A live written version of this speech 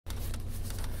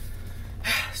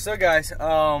So guys,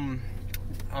 I'm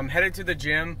headed to the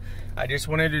gym. I just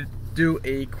wanted to do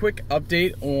a quick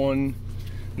update on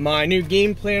my new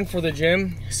game plan for the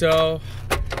gym. So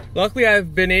luckily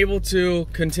I've been able to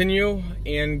continue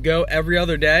and go every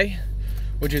other day,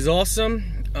 which is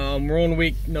awesome. We're on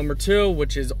week number 2,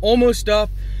 which is almost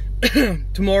up.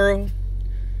 Tomorrow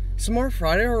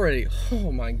Friday already.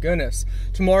 Oh my goodness.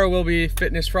 Tomorrow will be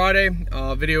Fitness Friday.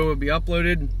 Video will be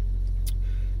uploaded.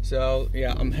 So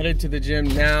yeah, I'm headed to the gym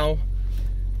now.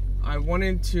 I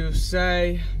wanted to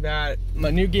say that my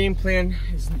new game plan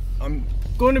is I'm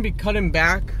going to be cutting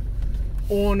back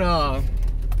on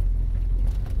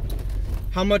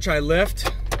how much I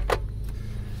lift,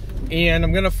 and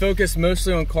I'm going to focus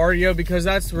mostly on cardio because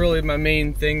that's really my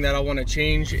main thing that I want to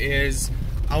change. Is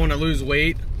I want to lose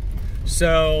weight.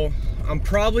 So I'm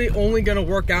probably only going to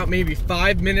work out maybe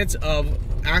 5 minutes of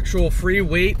actual free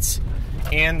weights,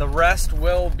 and the rest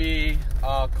will be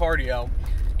cardio.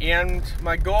 And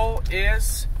my goal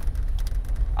is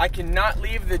I cannot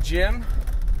leave the gym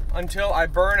until I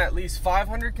burn at least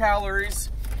 500 calories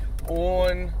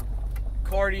on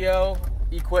cardio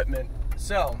equipment.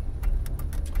 So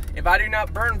if I do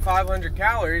not burn 500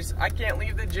 calories, I can't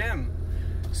leave the gym.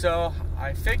 So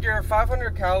I figure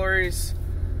 500 calories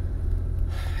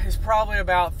is probably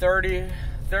about 30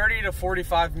 to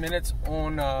 45 minutes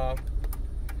on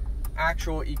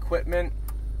actual equipment.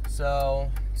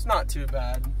 So it's not too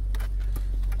bad.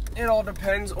 It all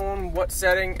depends on what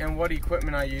setting and what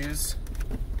equipment I use.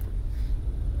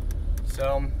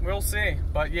 So we'll see.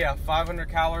 But yeah, 500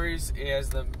 calories is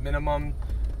the minimum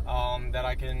that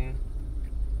I can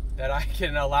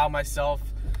allow myself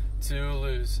to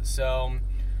lose. So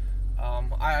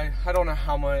I don't know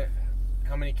how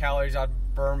many calories I'd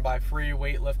burn by free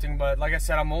weightlifting, but like I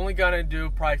said, I'm only gonna do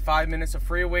probably 5 minutes of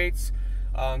free weights.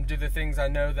 Do the things I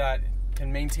know that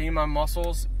can maintain my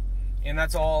muscles, and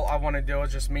that's all I want to do,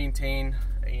 is just maintain.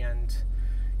 And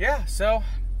yeah, so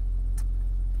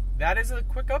that is a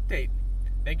quick update.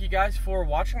 Thank you guys for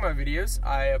watching my videos.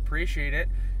 I appreciate it,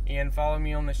 and follow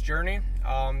me on this journey.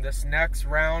 This next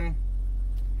round,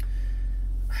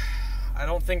 I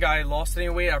don't think I lost any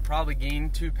weight. I probably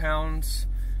gained 2 pounds.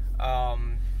 You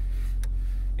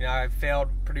know, I failed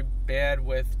pretty bad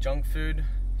with junk food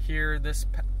here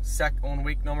on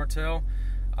week number 2.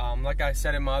 Like I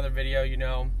said in my other video, you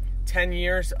know, 10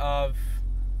 years of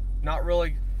not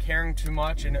really caring too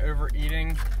much and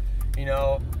overeating. You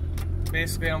know,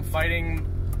 basically I'm fighting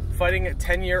a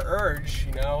 10-year urge,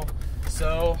 you know.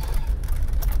 So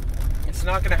it's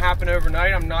not gonna happen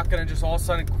overnight. I'm not gonna just all of a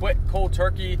sudden quit cold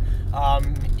turkey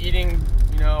eating,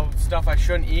 you know, stuff I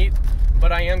shouldn't eat.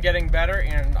 But I am getting better,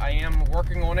 and I am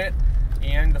working on it.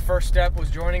 And the first step was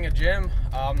joining a gym.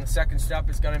 The second step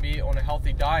is going to be on a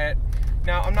healthy diet.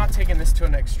 Now, I'm not taking this to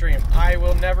an extreme. I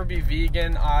will never be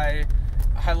vegan. I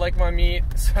like my meat,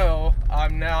 so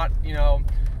I'm not, you know,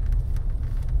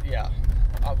 yeah.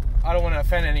 I don't want to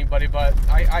offend anybody, but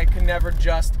I can never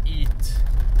just eat.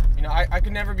 You know, I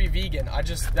could never be vegan.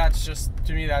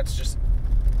 To me, that's just,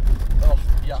 ugh,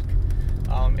 yuck.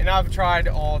 And I've tried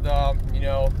all the, you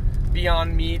know,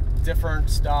 Beyond Meat, different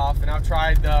stuff, and I've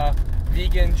tried the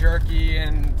vegan jerky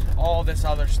and all this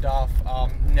other stuff.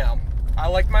 No, I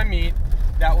like my meat.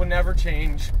 That will never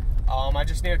change. I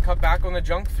just need to cut back on the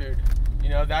junk food. You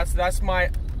know, that's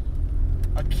my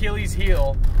Achilles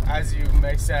heel, as you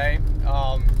may say.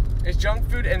 Is junk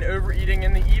food and overeating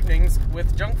in the evenings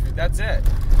with junk food. That's it.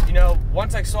 You know,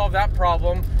 once I solve that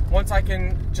problem, once I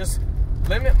can just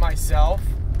limit myself,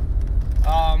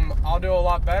 I'll do a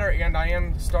lot better, and I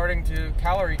am starting to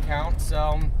calorie count.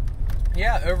 So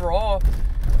yeah, overall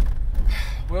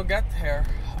we'll get there.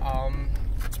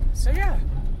 So yeah,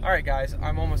 all right guys,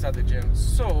 I'm almost at the gym.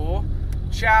 So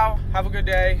ciao, have a good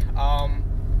day.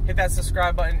 Hit that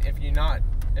subscribe button if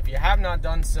you have not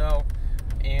done so.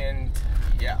 And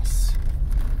yes,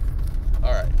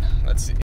 all right, let's see.